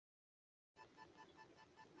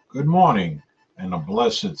Good morning and a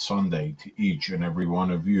blessed Sunday to each and every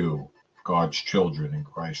one of you, God's children in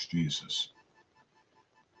Christ Jesus.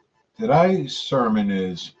 Today's sermon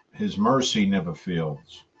is His Mercy Never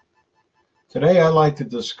Fails. Today I'd like to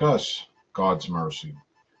discuss God's mercy,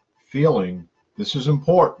 feeling this is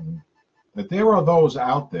important, that there are those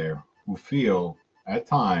out there who feel at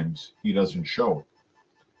times He doesn't show it.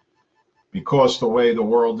 Because the way the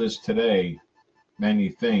world is today, many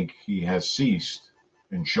think He has ceased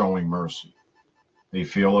in showing mercy. They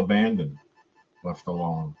feel abandoned, left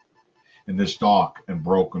alone in this dark and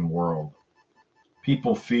broken world.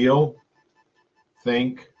 People feel,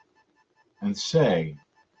 think, and say,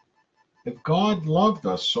 if God loved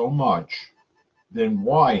us so much, then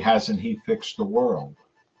why hasn't He fixed the world?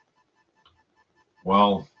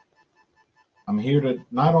 Well, I'm here to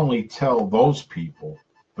not only tell those people,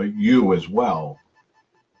 but you as well.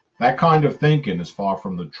 That kind of thinking is far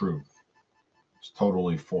from the truth. It's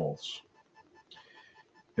totally false.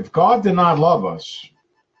 If God did not love us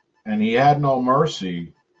and He had no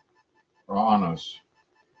mercy on us,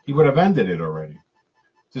 He would have ended it already.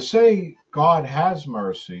 To say God has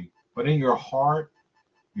mercy, but in your heart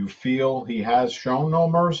you feel He has shown no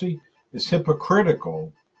mercy is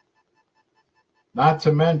hypocritical. Not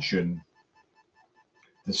to mention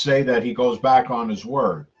to say that He goes back on His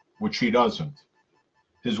word, which He doesn't.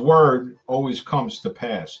 His word always comes to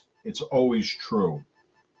pass. It's always true.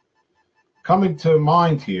 Coming to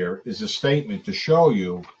mind here is a statement to show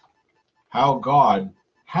you how God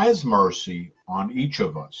has mercy on each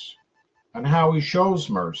of us and how He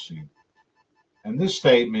shows mercy. And this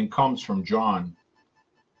statement comes from John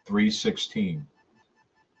 3:16.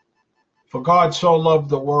 For God so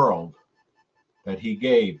loved the world that He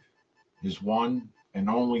gave His one and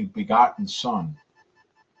only begotten Son,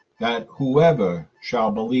 that whoever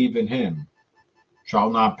shall believe in Him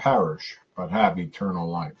shall not perish, but have eternal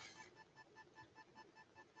life.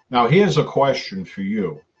 Now here's a question for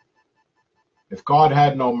you. If God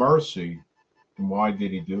had no mercy, then why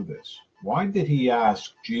did He do this? Why did He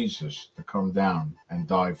ask Jesus to come down and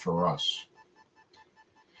die for us?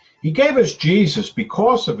 He gave us Jesus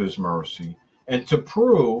because of His mercy and to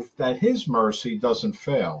prove that His mercy doesn't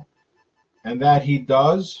fail and that He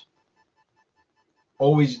does,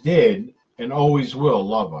 always did, and always will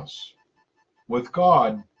love us. With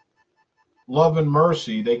God, love and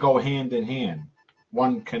mercy, they go hand in hand.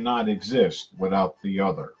 One cannot exist without the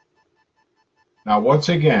other. Now, once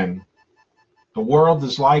again, the world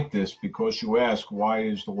is like this because you ask, why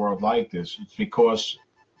is the world like this? It's because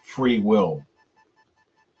free will.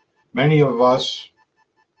 Many of us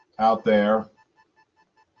out there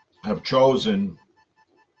have chosen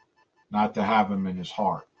not to have Him in His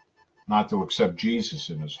heart, not to accept Jesus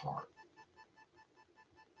in His heart.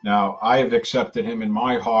 Now, I have accepted Him in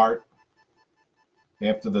my heart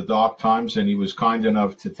after the dark times, and He was kind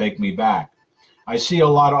enough to take me back. I see a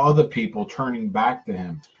lot of other people turning back to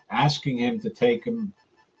Him, asking Him to take them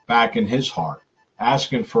back in His heart,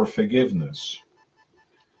 asking for forgiveness.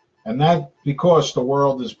 And that because the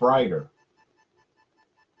world is brighter.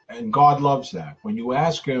 And God loves that. When you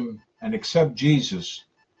ask Him and accept Jesus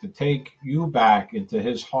to take you back into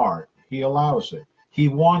His heart, He allows it. He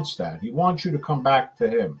wants that. He wants you to come back to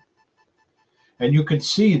Him. And you can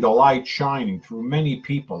see the light shining through many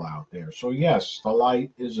people out there. So yes, the light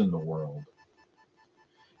is in the world.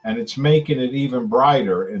 And it's making it even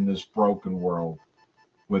brighter in this broken world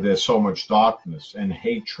where there's so much darkness and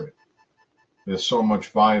hatred. There's so much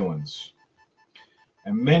violence.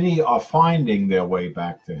 And many are finding their way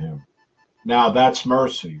back to Him. Now that's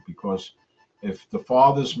mercy, because if the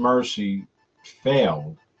Father's mercy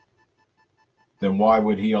failed, then why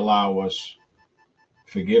would He allow us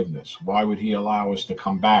forgiveness? Why would He allow us to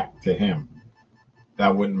come back to Him?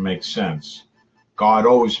 That wouldn't make sense. God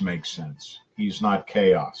always makes sense. He's not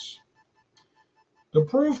chaos. To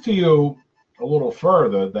prove to you a little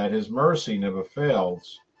further that His mercy never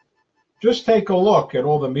fails, just take a look at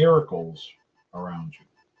all the miracles around you.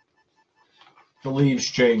 The leaves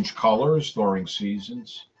change colors during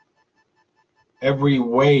seasons. Every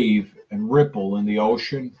wave and ripple in the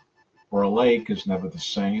ocean or a lake is never the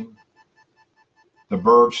same. The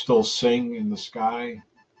birds still sing in the sky,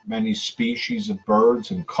 many species of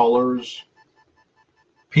birds and colors.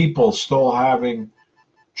 People still having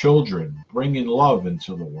children, bringing love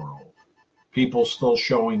into the world. People still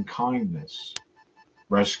showing kindness,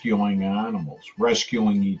 rescuing animals,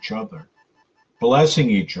 rescuing each other, blessing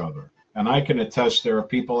each other. And I can attest there are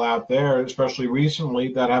people out there, especially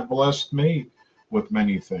recently, that have blessed me with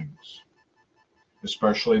many things,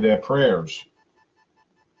 especially their prayers.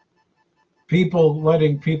 People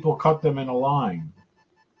letting people cut them in a line.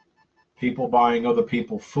 people buying other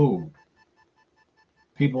people food,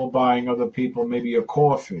 people buying other people maybe a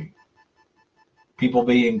coffee, people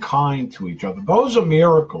being kind to each other. Those are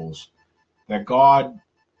miracles that God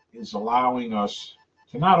is allowing us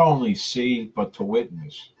to not only see, but to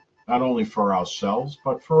witness, not only for ourselves,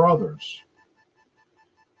 but for others.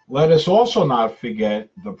 Let us also not forget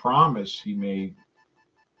the promise he made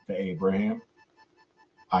to Abraham,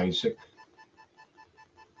 Isaac,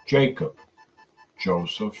 Jacob,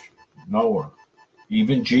 Joseph, Noah,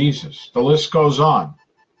 even Jesus. The list goes on.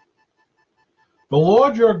 The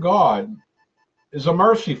Lord your God is a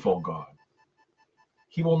merciful God.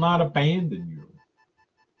 He will not abandon you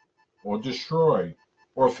or destroy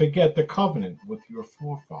or forget the covenant with your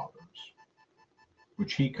forefathers,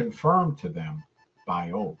 which he confirmed to them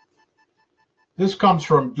by oath. This comes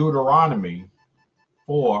from Deuteronomy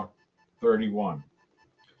 4:31.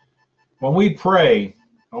 When we pray,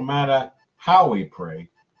 no matter how we pray,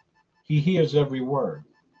 he hears every word.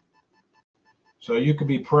 So you could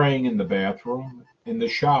be praying in the bathroom, in the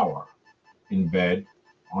shower, in bed,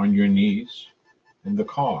 on your knees, in the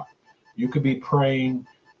car. You could be praying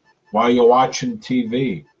while you're watching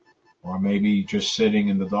TV, or maybe just sitting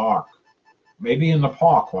in the dark, maybe in the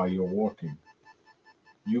park while you're walking.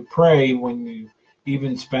 You pray when you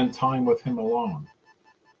even spend time with him alone.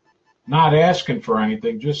 Not asking for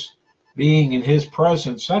anything, just being in his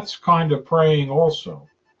presence. That's kind of praying also.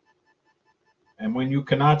 And when you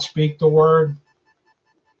cannot speak the word,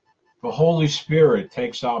 the Holy Spirit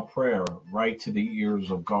takes our prayer right to the ears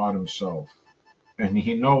of God himself. And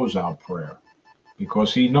he knows our prayer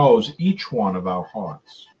because he knows each one of our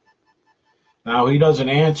hearts. Now, he doesn't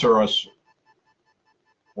answer us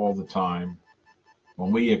all the time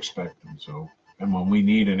when we expect him to and when we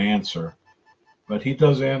need an answer, but he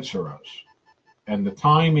does answer us. And the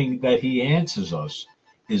timing that he answers us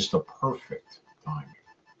is the perfect timing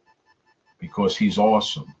because he's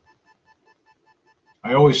awesome.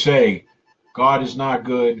 I always say, God is not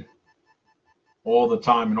good all the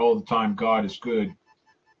time, and all the time God is good.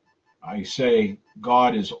 I say,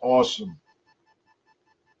 God is awesome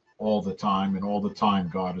all the time, and all the time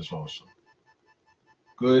God is awesome.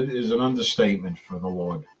 Good is an understatement for the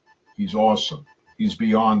Lord. He's awesome. He's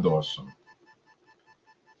beyond awesome.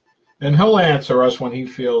 And he'll answer us when he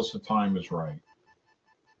feels the time is right.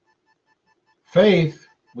 Faith,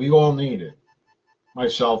 we all need it,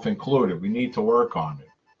 myself included. We need to work on it.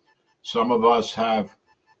 Some of us have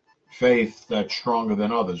faith that's stronger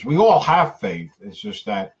than others. We all have faith. It's just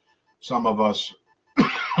that some of us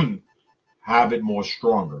have it more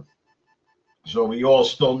stronger. So we all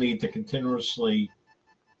still need to continuously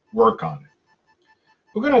work on it.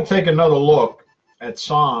 We're going to take another look at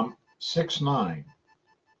Psalm 6:9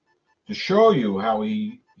 to show you how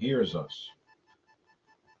he hears us.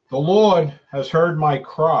 The Lord has heard my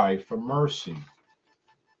cry for mercy.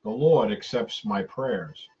 The Lord accepts my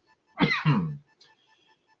prayers.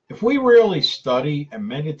 If we really study and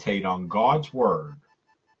meditate on God's word,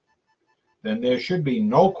 then there should be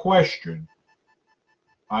no question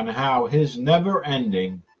on how his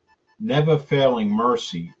never-ending, never-failing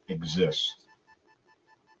mercy exists.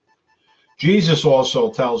 Jesus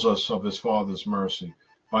also tells us of his Father's mercy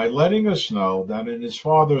by letting us know that in his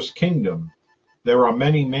Father's kingdom there are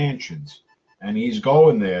many mansions, and he's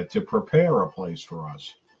going there to prepare a place for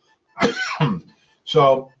us.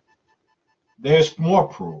 So there's more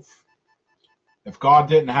proof. If God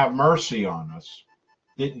didn't have mercy on us,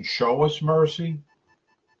 didn't show us mercy,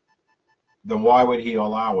 then why would he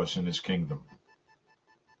allow us in his kingdom?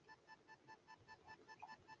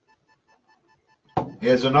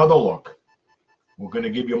 Here's another look. We're going to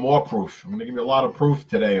give you more proof. I'm going to give you a lot of proof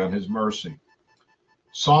today on his mercy.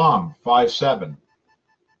 Psalm 5:7.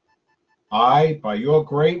 I, by your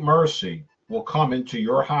great mercy, will come into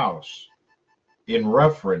your house. In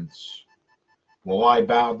reverence will I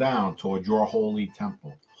bow down toward your holy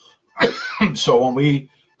temple. So when we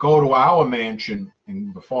go to our mansion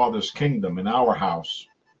in the Father's kingdom, in our house,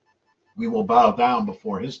 we will bow down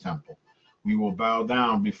before his temple. We will bow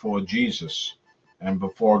down before Jesus and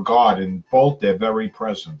before God in both their very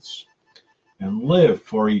presence and live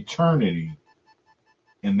for eternity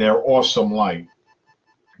in their awesome light,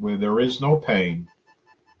 where there is no pain,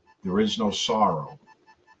 there is no sorrow,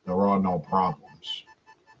 there are no problems.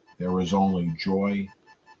 There is only joy,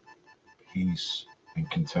 peace, and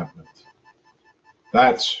contentment.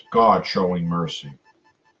 That's God showing mercy.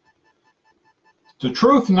 The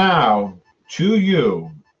truth now to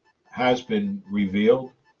you has been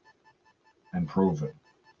revealed and proven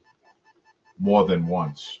more than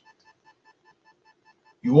once.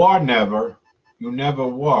 You never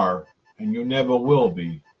were, and you never will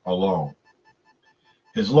be alone.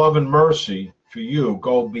 His love and mercy for you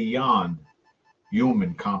go beyond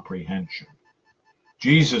human comprehension.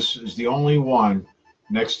 Jesus is the only one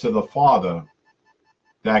next to the Father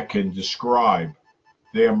that can describe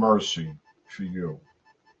their mercy for you.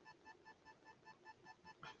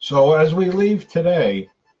 So as we leave today,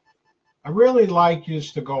 I really like you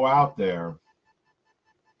to go out there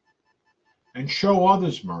and show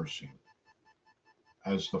others mercy,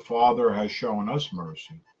 as the Father has shown us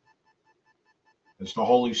mercy, as the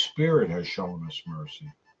Holy Spirit has shown us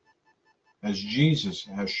mercy, as Jesus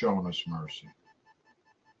has shown us mercy,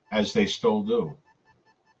 as they still do.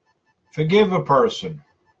 Forgive a person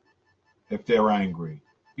if they're angry.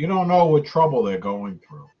 You don't know what trouble they're going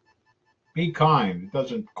through. Be kind. It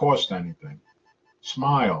doesn't cost anything.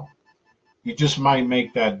 Smile. You just might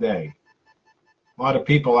make that day. A lot of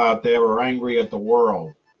people out there are angry at the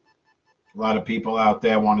world. A lot of people out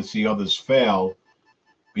there want to see others fail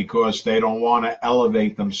because they don't want to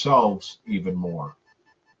elevate themselves even more.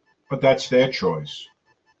 But that's their choice.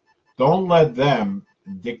 Don't let them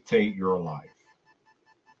dictate your life.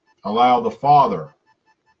 Allow the Father,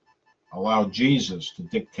 allow Jesus to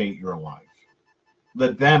dictate your life.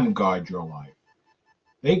 Let them guide your life.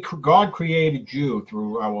 God created you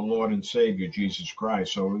through our Lord and Savior, Jesus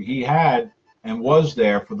Christ. So he had and was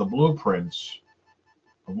there for the blueprints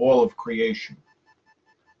of all of creation.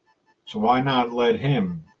 So why not let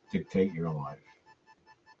him dictate your life?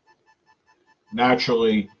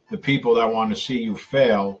 Naturally, the people that want to see you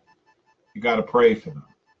fail, you got to pray for them.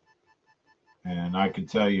 And I can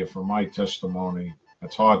tell you from my testimony,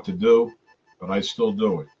 it's hard to do, but I still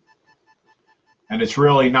do it. And it's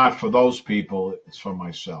really not for those people, it's for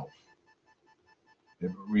myself.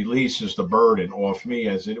 It releases the burden off me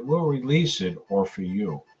as it will release it off for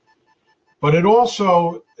you. But it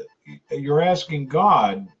also, you're asking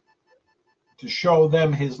God to show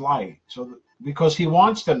them his light, because he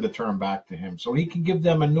wants them to turn back to him, so he can give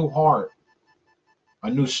them a new heart, a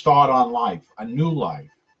new start on life, a new life.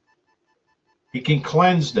 He can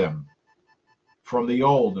cleanse them from the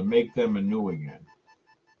old and make them anew again.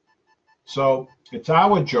 So it's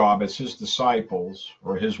our job as his disciples,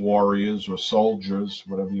 or his warriors, or soldiers,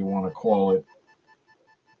 whatever you want to call it,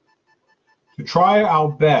 to try our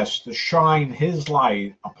best to shine his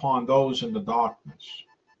light upon those in the darkness.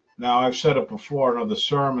 Now, I've said it before in other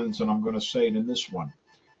sermons, and I'm going to say it in this one.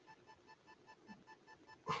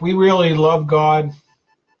 If we really love God,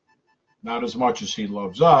 not as much as he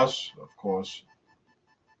loves us, of course,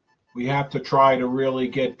 we have to try to really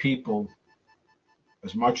get people,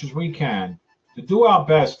 as much as we can, to do our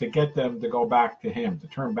best to get them to go back to him, to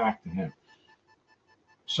turn back to him.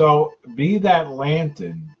 So be that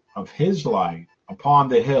lantern of his light upon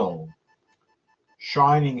the hill,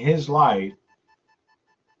 shining his light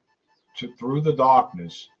through the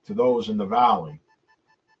darkness to those in the valley,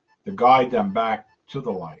 to guide them back to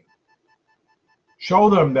the light. Show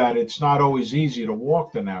them that it's not always easy to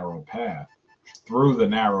walk the narrow path through the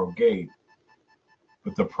narrow gate,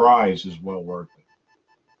 but the prize is well worth it.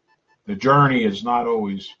 The journey is not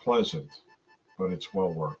always pleasant, but it's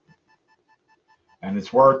well worth it. And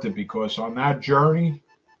it's worth it because on that journey,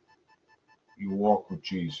 you walk with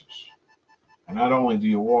Jesus. And not only do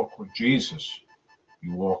you walk with Jesus,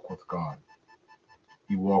 you walk with God.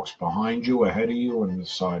 He walks behind you, ahead of you, and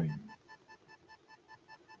beside of you.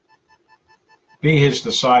 Be his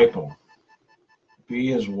disciple.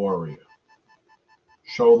 Be his warrior.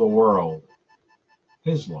 Show the world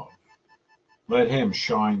his love. Let him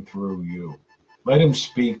shine through you. Let him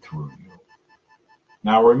speak through you.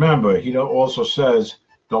 Now remember, he also says,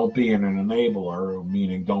 don't be an enabler,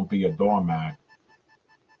 meaning don't be a doormat.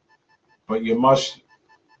 But you must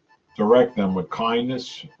direct them with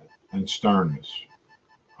kindness and sternness.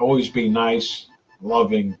 Always be nice,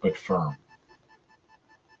 loving, but firm.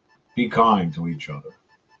 Be kind to each other.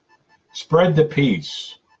 Spread the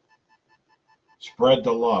peace. Spread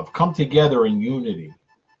the love. Come together in unity.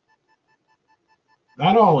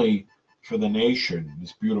 Not only for the nation,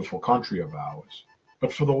 this beautiful country of ours,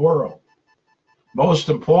 but for the world. Most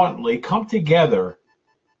importantly, come together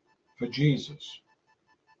for Jesus.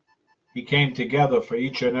 He came together for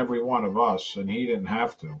each and every one of us, and he didn't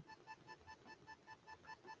have to.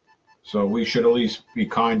 So we should at least be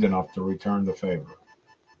kind enough to return the favor.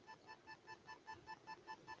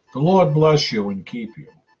 The Lord bless you and keep you.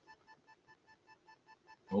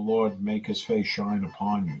 The Lord make his face shine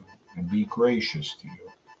upon you and be gracious to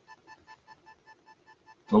you.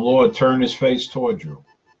 The Lord turn his face toward you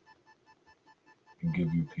and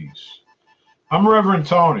give you peace. I'm Reverend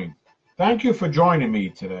Tony. Thank you for joining me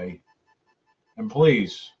today. And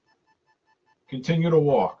please, continue to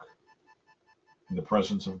walk in the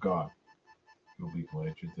presence of God. You'll be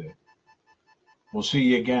glad you did. We'll see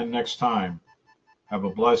you again next time. Have a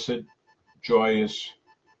blessed, joyous,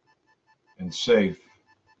 and safe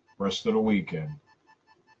rest of the weekend.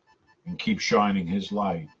 And keep shining his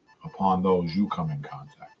light upon those you come in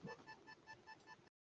contact with.